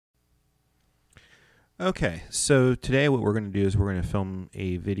Okay, so today what we're going to do is we're going to film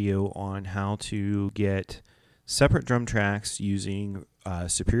a video on how to get separate drum tracks using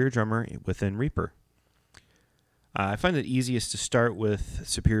Superior Drummer within Reaper. I find it easiest to start with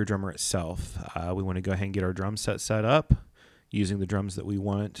Superior Drummer itself. We want to go ahead and get our drum set up using the drums that we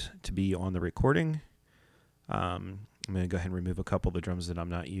want to be on the recording. I'm going to go ahead and remove a couple of the drums that I'm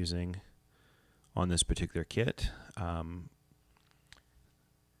not using on this particular kit.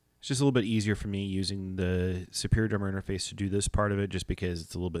 It's just a little bit easier for me using the Superior Drummer interface to do this part of it just because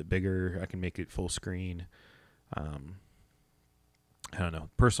it's a little bit bigger. I can make it full screen. I don't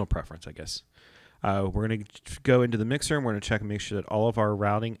know, personal preference, I guess. We're going to go into the mixer and we're going to check and make sure that all of our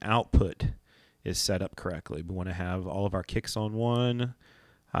routing output is set up correctly. We want to have all of our kicks on one,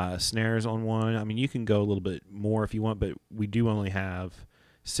 snares on one. I mean, you can go a little bit more if you want, but we do only have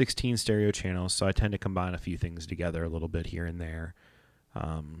 16 stereo channels, so I tend to combine a few things together a little bit here and there.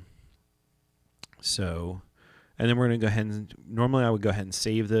 And then we're going to go ahead and, normally I would go ahead and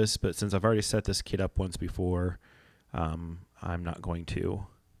save this, but since I've already set this kit up once before, I'm not going to.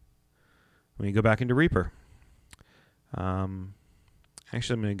 When you go back into Reaper, actually I'm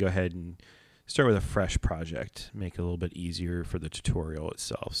going to go ahead and start with a fresh project, make it a little bit easier for the tutorial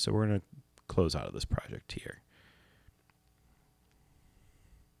itself. So we're going to close out of this project here.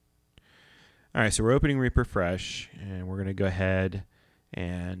 All right, so we're opening Reaper fresh, and we're going to go ahead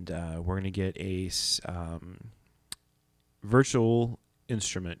and we're going to get a virtual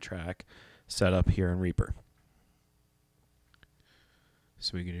instrument track set up here in Reaper.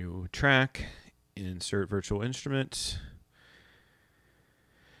 So we can do track, insert virtual instrument.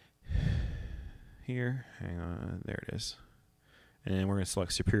 Here, hang on, there it is. And then we're going to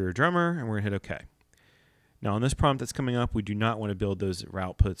select Superior Drummer, and we're going to hit OK. Now on this prompt that's coming up, we do not want to build those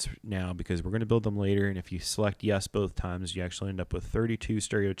outputs now because we're going to build them later, and if you select yes both times, you actually end up with 32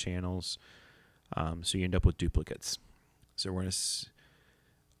 stereo channels, so you end up with duplicates. So we're going to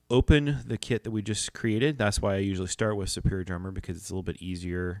open the kit that we just created. That's why I usually start with Superior Drummer, because it's a little bit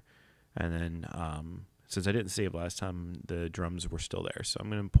easier. And then since I didn't save last time, the drums were still there, so I'm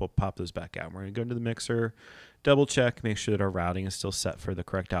going to pop those back out. We're going to go into the mixer, double check, make sure that our routing is still set for the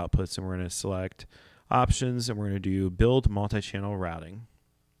correct outputs, and we're going to select options, and we're going to do build multi-channel routing.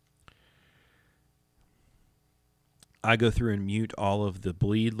 I go through and mute all of the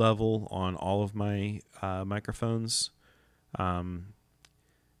bleed level on all of my microphones.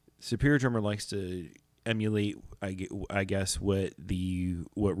 Superior Drummer likes to emulate, I guess, what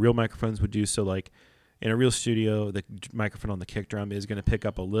real microphones would do. So like in a real studio, the microphone on the kick drum is going to pick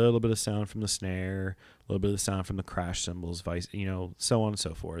up a little bit of sound from the snare, a little bit of sound from the crash cymbals, so on and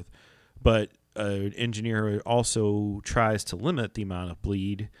so forth. But an engineer also tries to limit the amount of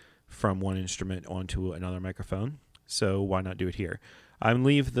bleed from one instrument onto another microphone. So why not do it here? I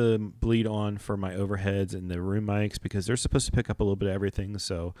leave the bleed on for my overheads and the room mics because they're supposed to pick up a little bit of everything.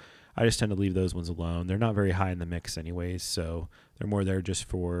 So I just tend to leave those ones alone. They're not very high in the mix anyways, so they're more there just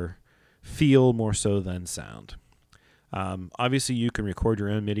for feel more so than sound. Obviously, you can record your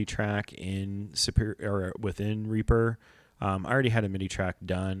own Midi track in within Reaper. I already had a Midi track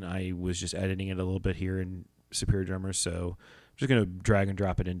done. I was just editing it a little bit here in Superior Drummer, so I'm just going to drag and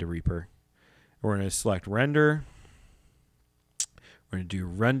drop it into Reaper. We're going to select Render. We're going to do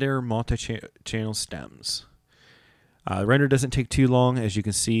Render Multi-Channel Stems. The render doesn't take too long. As you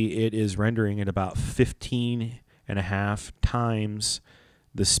can see, it is rendering at about 15.5 times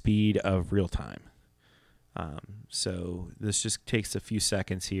the speed of real time. So this just takes a few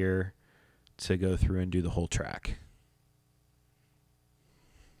seconds here to go through and do the whole track.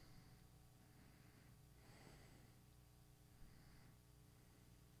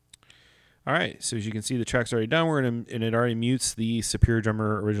 All right, so as you can see, the track's already done. And it already mutes the Superior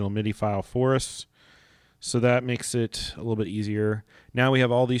Drummer original MIDI file for us. So that makes it a little bit easier. Now we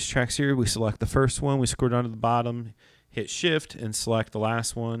have all these tracks here. We select the first one, we scroll down to the bottom, hit Shift, and select the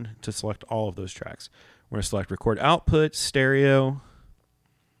last one to select all of those tracks. We're going to select Record Output, Stereo.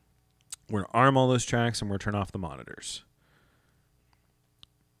 We're going to arm all those tracks, and we're going to turn off the monitors.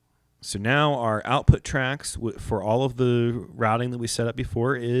 So now our output tracks for all of the routing that we set up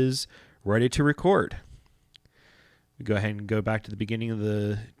before is ready to record. We go ahead and go back to the beginning of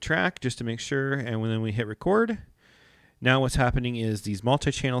the track just to make sure, and then we hit record. Now what's happening is these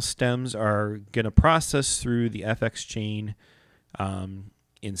multi-channel stems are going to process through the FX chain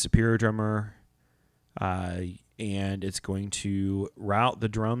in Superior Drummer, and it's going to route the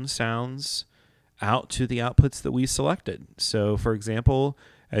drum sounds out to the outputs that we selected. So for example,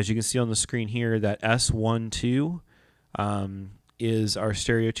 as you can see on the screen here, that S12 is our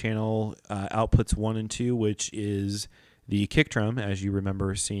stereo channel outputs 1 and 2, which is the kick drum, as you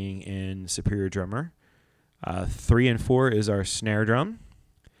remember seeing in Superior Drummer. 3 and 4 is our snare drum,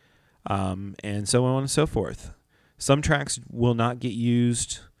 and so on and so forth. Some tracks will not get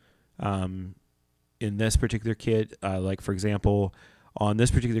used in this particular kit. Like, for example, on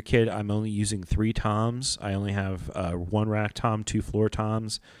this particular kit, I'm only using 3 toms. I only have 1 rack tom, 2 floor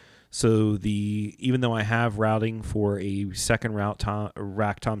toms. So even though I have routing for a second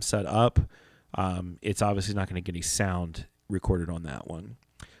rack tom set up, it's obviously not going to get any sound recorded on that one.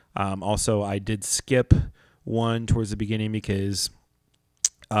 Also, I did skip one towards the beginning because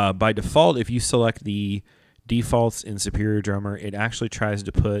by default, if you select the defaults in Superior Drummer, it actually tries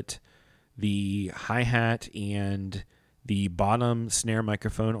to put the hi-hat and the bottom snare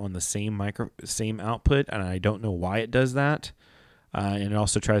microphone on the same output, and I don't know why it does that. And it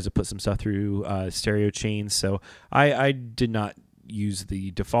also tries to put some stuff through stereo chains. So I did not use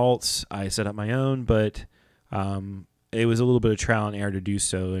the defaults. I set up my own, but it was a little bit of trial and error to do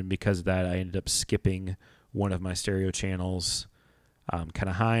so, and because of that, I ended up skipping one of my stereo channels kind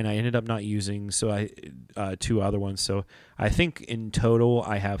of high, and I ended up not using 2 other ones. So I think in total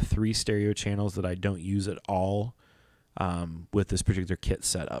I have 3 stereo channels that I don't use at all with this particular kit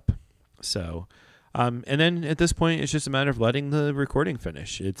setup. So and then at this point, it's just a matter of letting the recording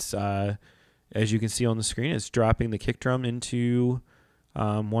finish. It's as you can see on the screen, it's dropping the kick drum into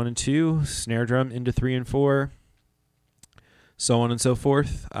 1 and 2, snare drum into 3 and 4, so on and so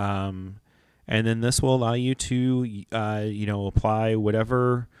forth. And then this will allow you to, apply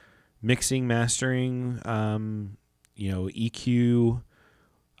whatever mixing, mastering, EQ,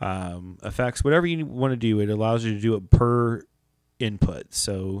 effects, whatever you want to do. It allows you to do it per input.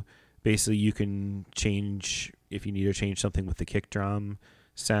 So basically, you can change if you need to change something with the kick drum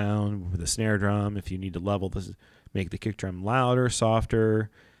sound, with the snare drum. If you need to level this, make the kick drum louder, softer.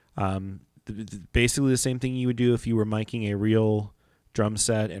 Basically, the same thing you would do if you were miking a real drum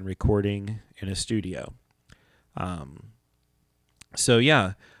set and recording in a studio. So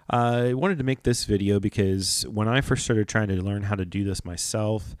yeah, I wanted to make this video because when I first started trying to learn how to do this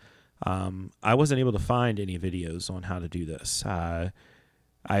myself, I wasn't able to find any videos on how to do this. I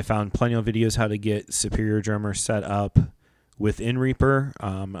found plenty of videos how to get Superior Drummer set up within Reaper.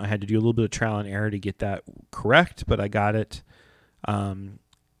 I had to do a little bit of trial and error to get that correct, but I got it. And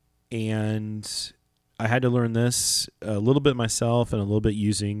I had to learn this a little bit myself and a little bit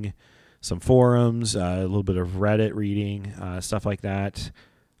using some forums, a little bit of Reddit reading, stuff like that.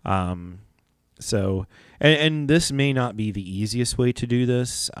 So this may not be the easiest way to do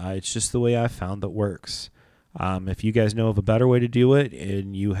this. It's just the way I found that works. If you guys know of a better way to do it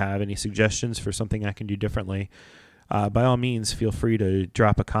and you have any suggestions for something I can do differently, by all means, feel free to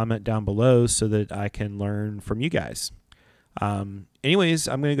drop a comment down below so that I can learn from you guys. Anyways,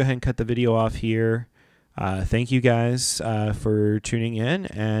 I'm going to go ahead and cut the video off here. Thank you guys for tuning in,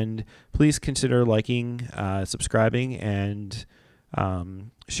 and please consider liking, subscribing, and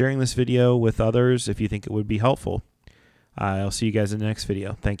sharing this video with others if you think it would be helpful. I'll see you guys in the next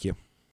video. Thank you.